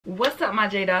up, my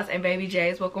J-Dots and baby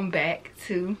J's? Welcome back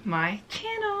to my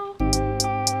channel.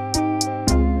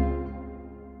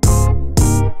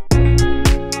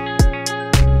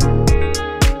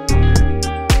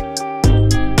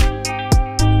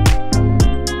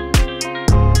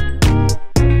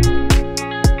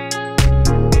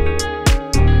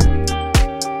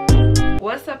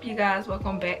 What's up, you guys?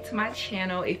 Welcome back to my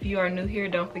channel. If you are new here,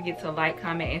 don't forget to like,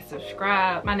 comment, and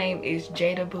subscribe. My name is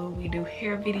JadaBoo. We do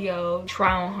hair videos,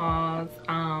 try on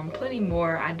hauls, plenty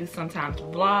more. I do sometimes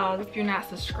vlogs. If you're not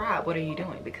subscribed, what are you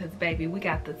doing? Because baby, we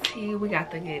got the tea, we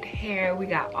got the good hair, we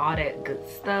got all that good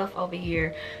stuff over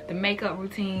here. The makeup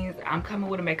routines, I'm coming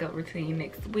with a makeup routine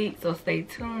next week, so stay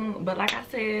tuned. But like I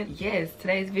said, yes,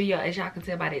 today's video, as y'all can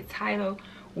tell by the title,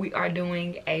 we are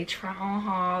doing a try on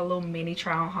haul, a little mini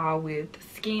try on haul with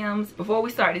SKIMS. Before we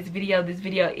start this video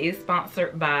is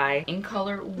sponsored by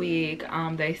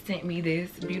InColorWig. They sent me this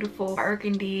beautiful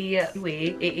burgundy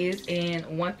wig. It is in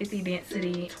 150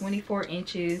 density, 24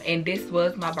 inches, and this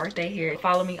was my birthday hair.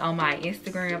 Follow me on my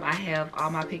Instagram. I have all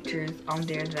my pictures on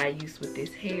there that I used with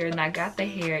this hair. And I got the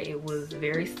hair, it was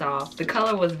very soft. The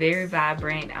color was very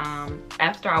vibrant.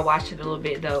 After I washed it a little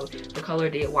bit though, the color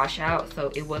did wash out,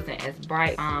 so it wasn't as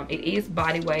bright. It is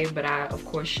body wave, but I of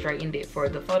course straightened it for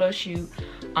the photo shoot.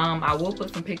 I will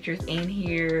put some pictures in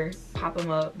here, pop them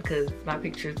up, because my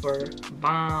pictures were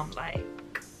bomb. Like,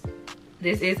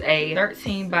 this is a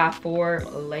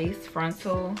 13x4 lace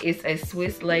frontal. It's a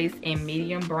Swiss lace in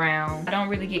medium brown. I don't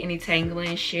really get any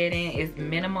tangling, shedding. It's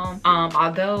minimum.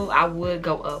 Although I would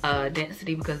go up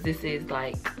density, because this is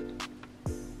like,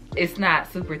 it's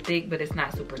not super thick, but it's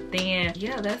not super thin.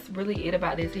 Yeah, that's really it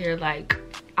about this hair. Like,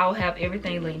 I'll have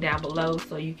everything linked down below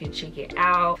so you can check it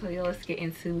out. So yeah, let's get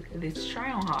into this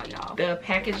try on haul, y'all. The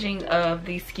packaging of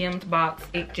the SKIMS box,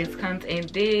 it just comes in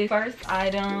this. First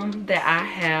item that I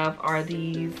have are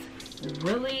these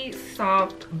really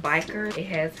soft bikers. It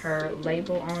has her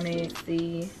label on it,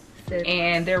 see?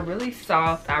 And they're really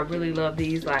soft. I really love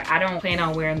these. Like, I don't plan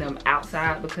on wearing them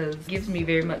outside because it gives me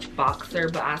very much boxer,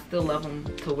 but I still love them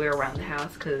to wear around the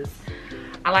house because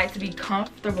I like to be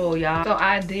comfortable, y'all. So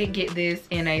I did get this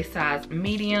in a size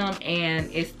medium, and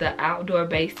it's the Outdoor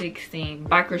Basics Seam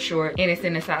biker short, and it's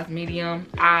in a size medium.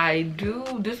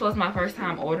 This was my first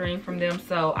time ordering from them,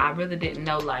 so I really didn't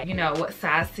know, like, you know, what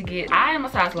size to get. I am a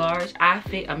size large. I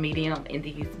fit a medium in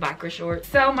these biker shorts.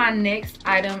 So my next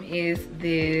item is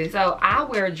this. So I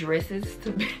wear dresses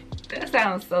to bed. That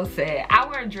sounds so sad. I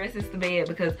wear dresses to bed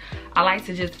because I like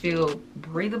to just feel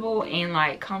breathable and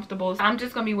like comfortable. So I'm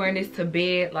just gonna be wearing this to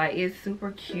bed. Like, it's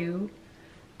super cute,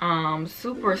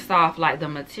 super soft. Like, the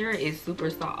material is super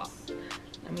soft.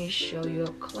 Let me show you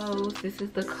up close. This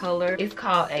is the color. It's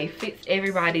called a Fits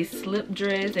Everybody Slip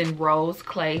Dress in Rose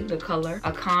Clay, the color.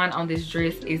 A con on this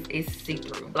dress is it's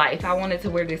see-through. Like, if I wanted to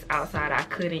wear this outside, I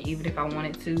couldn't, even if I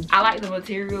wanted to. I like the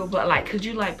material, but like, could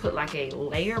you like put like a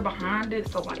layer behind it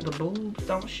so like the boobs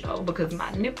don't show? Because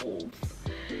my nipples,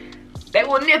 they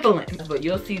were nippling. But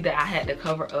you'll see that I had to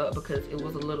cover up because it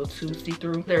was a little too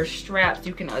see-through. There's straps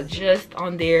you can adjust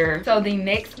on there. So the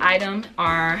next item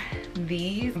are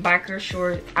these biker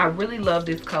shorts. I really love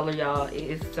this color, y'all. It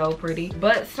is so pretty.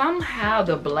 But somehow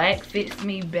the black fits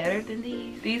me better than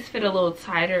these. These fit a little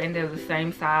tighter and they're the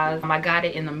same size. I got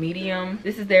it in the medium.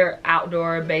 This is their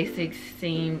Outdoor Basics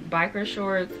Seam biker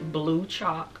shorts, blue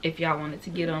chalk, if y'all wanted to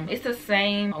get them. It's the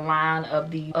same line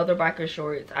of the other biker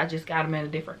shorts. I just got them in a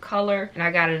different color, and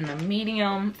I got it in a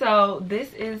medium. So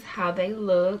this is how they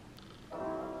look.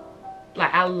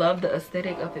 Like, I love the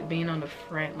aesthetic of it being on the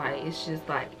front. Like, it's just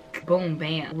like boom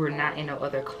bam. We're not in no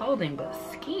other clothing but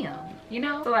SKIMS, you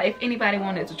know? So like, if anybody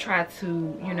wanted to try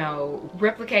to, you know,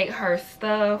 replicate her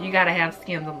stuff, you gotta have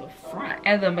SKIMS on the front.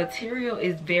 And the material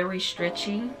is very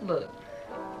stretchy. Look,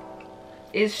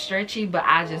 it's stretchy, but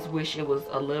I just wish it was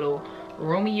a little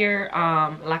roomier.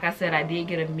 Like I said, I did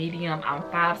get a medium. I'm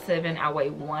 5'7", I weigh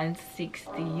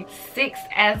 166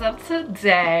 as of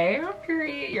today.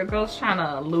 Period. Your girl's trying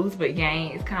to lose but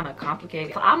gain. It's kind of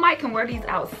complicated. So I might can wear these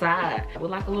outside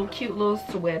with like a little cute little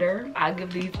sweater. I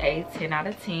give these a 10 out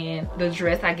of 10. The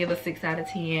dress I give a 6 out of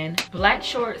 10. Black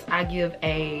shorts I give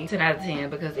a 10 out of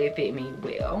 10 because it fit me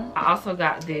well. I also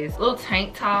got this little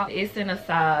tank top. It's in a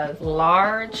size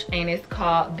large, and it's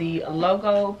called the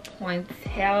Logo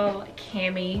POINTELLE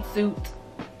CAMI SOOT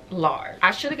large.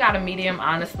 I should have got a medium,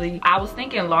 honestly. I was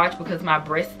thinking large because my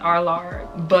breasts are large,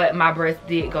 but my breasts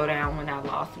did go down when I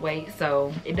lost weight,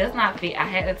 so it does not fit. I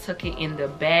had to tuck it in the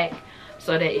back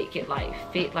so that it could like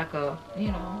fit like a,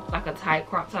 you know, like a tight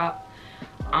crop top.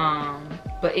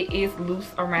 but it is loose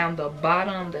around the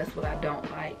bottom. That's what I don't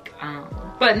like.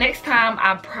 But next time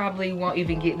I probably won't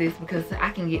even get this because I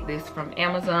can get this from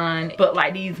Amazon. But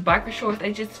like these biker shorts,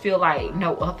 they just feel like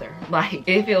no other. Like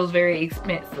it feels very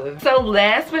expensive. So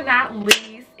last but not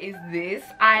least is this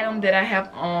item that I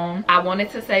have on. I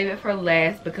wanted to save it for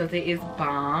last because it is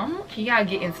bomb. Can y'all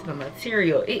get into the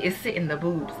material? It is sitting the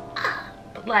boobs.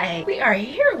 But like we are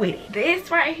here with it.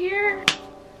 This right here,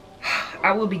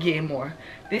 I will be getting more.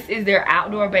 This is their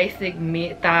outdoor basic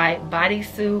mid-thigh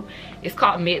bodysuit. It's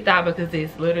called mid-thigh because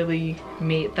it's literally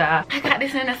mid-thigh. I got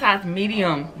this in a size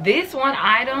medium. This one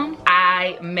item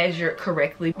I measured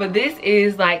correctly, but this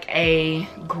is like a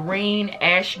green,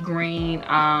 ash green.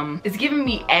 It's giving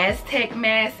me Aztec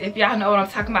mask. If y'all know what I'm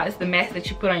talking about, it's the mask that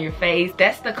you put on your face.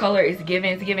 That's the color it's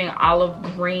giving. It's giving olive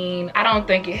green. I don't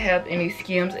think it has any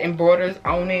skims and borders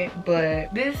on it,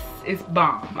 but this is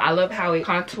bomb. I love how it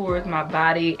contours my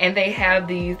body, and they have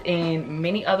these in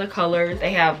many other colors.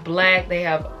 They have black, they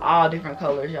have all different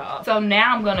colors, y'all. So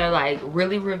now I'm gonna like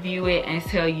really review it and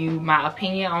tell you my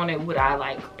opinion on it. Would I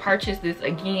like purchase this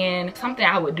again? Something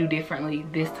I would do differently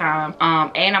this time.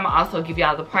 And I'm gonna also give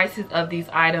y'all the prices of these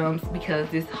items because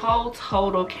this whole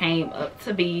total came up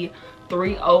to be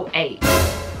 $308.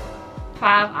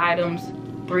 5 items,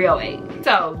 $308.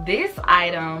 So this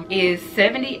item is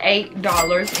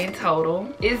 $78 in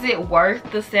total. Is it worth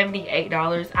the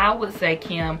 $78? I would say,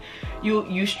 Kim,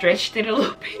 you stretched it a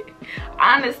little bit.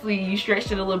 Honestly, you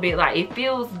stretched it a little bit. Like it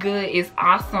feels good, it's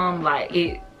awesome, like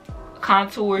it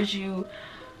contours you.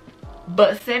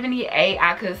 But $78,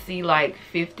 I could see like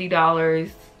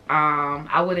 $50.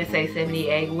 I wouldn't say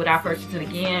 $78. Would I purchase it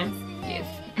again? Yes.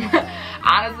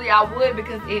 Honestly, I would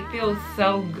because it feels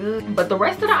so good. But the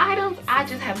rest of the items, I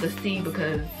just have to see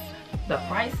because the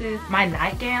prices. My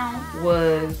nightgown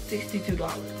was $62.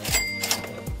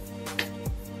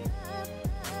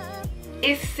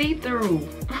 It's see-through.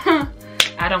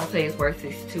 I don't say it's worth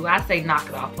 $62. I say knock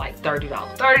it off like $30.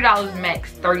 $30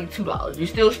 max, $32. You're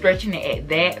still stretching it at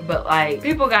that, but like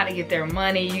people gotta get their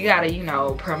money. You gotta, you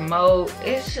know, promote.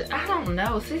 It's just, I don't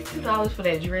know, $62 for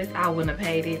that dress, I wouldn't have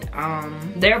paid it.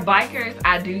 Their bikers,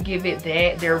 I do give it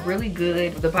that. They're really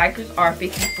good. The bikers are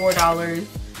 $54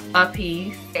 a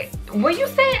piece. When you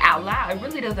say it out loud, it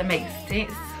really doesn't make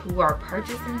sense who are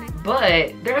purchasing it,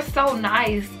 but they're so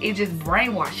nice. It just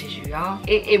brainwashes you, y'all.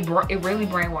 It really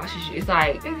brainwashes you. It's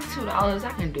like $52,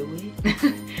 I can do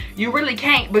it. You really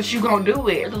can't, but you gonna do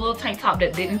it. The little tank top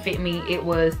that didn't fit me, it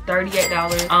was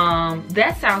 $38.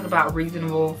 That sounds about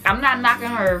reasonable. I'm not knocking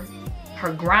her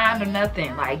grind or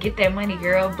nothing. Like, get that money,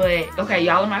 girl. But okay,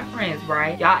 y'all are my friends,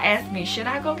 right? Y'all asked me, should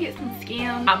I go get some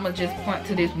Skims? I'ma just point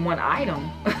to this one item.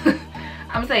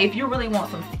 I'm saying, if you really want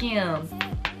some Skims,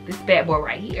 this bad boy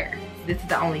right here, this is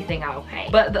the only thing I'll pay.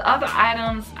 But the other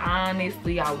items,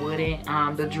 honestly, I wouldn't.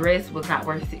 The dress was not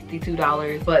worth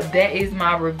 $62. But that is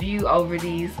my review over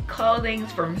these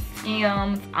clothings from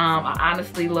Skims. I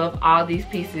honestly love all these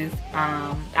pieces.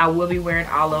 I will be wearing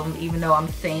all of them, even though I'm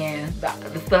saying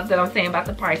the stuff that I'm saying about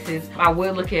the prices. I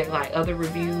would look at like other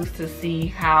reviews to see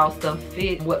how stuff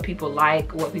fit, what people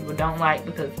like, what people don't like,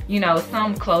 because you know,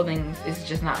 some clothing is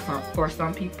just not for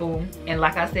some people. And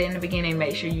like I said in the beginning,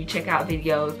 make sure you check out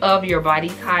videos of your body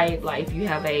type. Like if you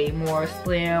have a more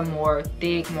slim, more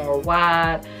thick, more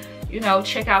wide, you know,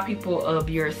 check out people of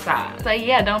your size. So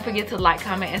yeah, don't forget to like,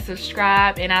 comment, and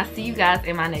subscribe, and I'll see you guys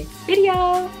in my next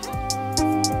video.